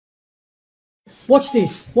Watch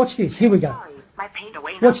this. Watch this. Here we go. Sorry, my paid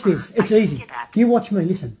away Watch number. this. It's I didn't easy. get that. You watch me.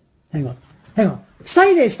 Listen. Hang on. Hang on.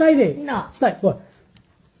 Stay there. Stay there. No. Stay. What?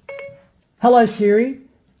 Hello, Siri.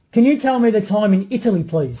 Can you tell me the time in Italy,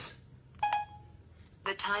 please?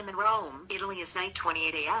 The time in Rome, Italy is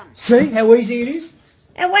 9:28 a.m. See how easy it is?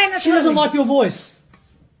 And why not? She doesn't like your voice.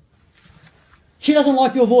 She doesn't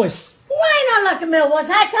like your voice. Why not like me? Was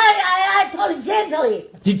I told you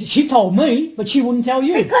gently. She told me, but she wouldn't tell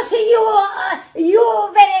you. Because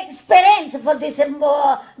you're very experienced for this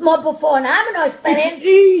mobile phone. I'm no experienced. It's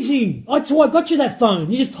easy. That's why I got you that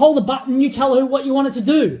phone. You just hold the button and you tell her what you want it to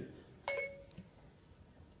do.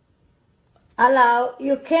 Hello,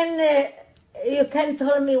 you can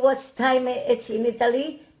tell me what time it's in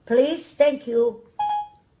Italy, please? Thank you.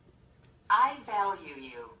 I value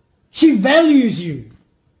you. She values you.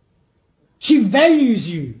 She values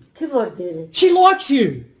you. Che vuol dire? She likes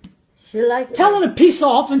you. She like Tell her to piss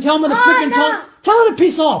off and tell me the freaking no. time. Tell her to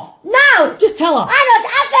piss off. No! Just tell her. I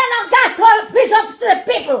cannot get to piss off to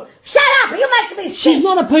the people. Shut up! You make me sick. She's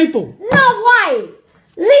not a people. No, why?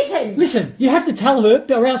 Listen. Listen, you have to tell her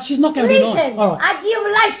or else she's not going to be nice. Listen. All right. I give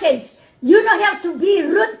license. You don't have to be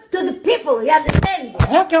rude to the people. You understand?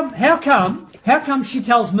 How come she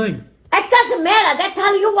tells me? It doesn't matter. They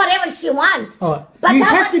tell you whatever she wants. All right. But You I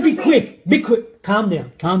have want to be quick. Be quick. Calm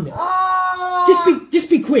down. Calm down. Oh. Just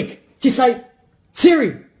be quick. Just say,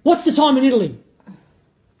 Siri, what's the time in Italy?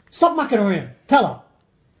 Stop mucking around. Tell her.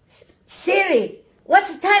 Siri,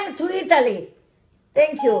 what's the time to Italy?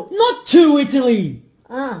 Thank you. Not to Italy.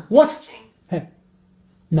 Ah. What's... Hey.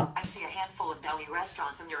 No. I see a handful of deli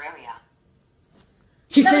restaurants in your area.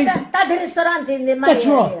 She says... That restaurant in my That's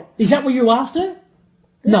area. right. Is that what you asked her?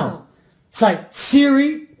 No. Say,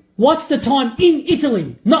 Siri, what's the time in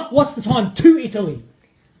Italy? Not what's the time to Italy.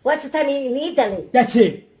 What's the time in Italy? That's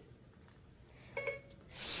it.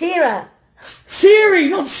 Siri. Siri,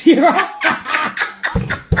 not Sierra.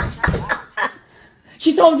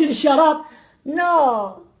 She told you to shut up.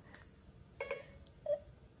 No.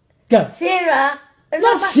 Go. Siri.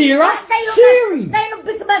 Not Sierra. Siri. They don't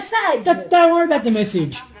pick message. Don't worry about the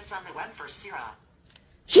message. I found this on the web for Sira.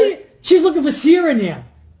 She's looking for Sierra now.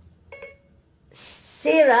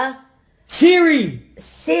 Siri. Siri.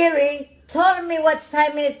 Siri, tell me what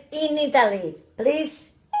time it in Italy, please.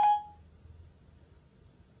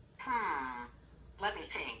 Let me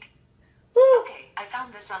think. Ooh. Okay, I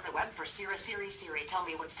found this on the web for Siri. Siri, tell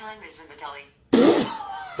me what time it is in the deli.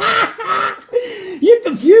 You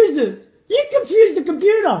confused it. You confused the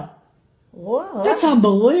computer. Whoa. That's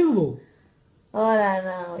unbelievable. Hold on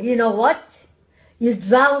now. You know what? You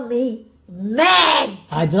drive me mad.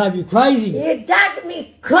 I drive you crazy. You drive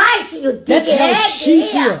me crazy, you That's dickhead. how she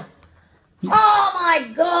here. feels. Oh my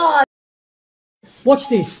God. Watch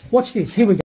this. Watch this. Here we go.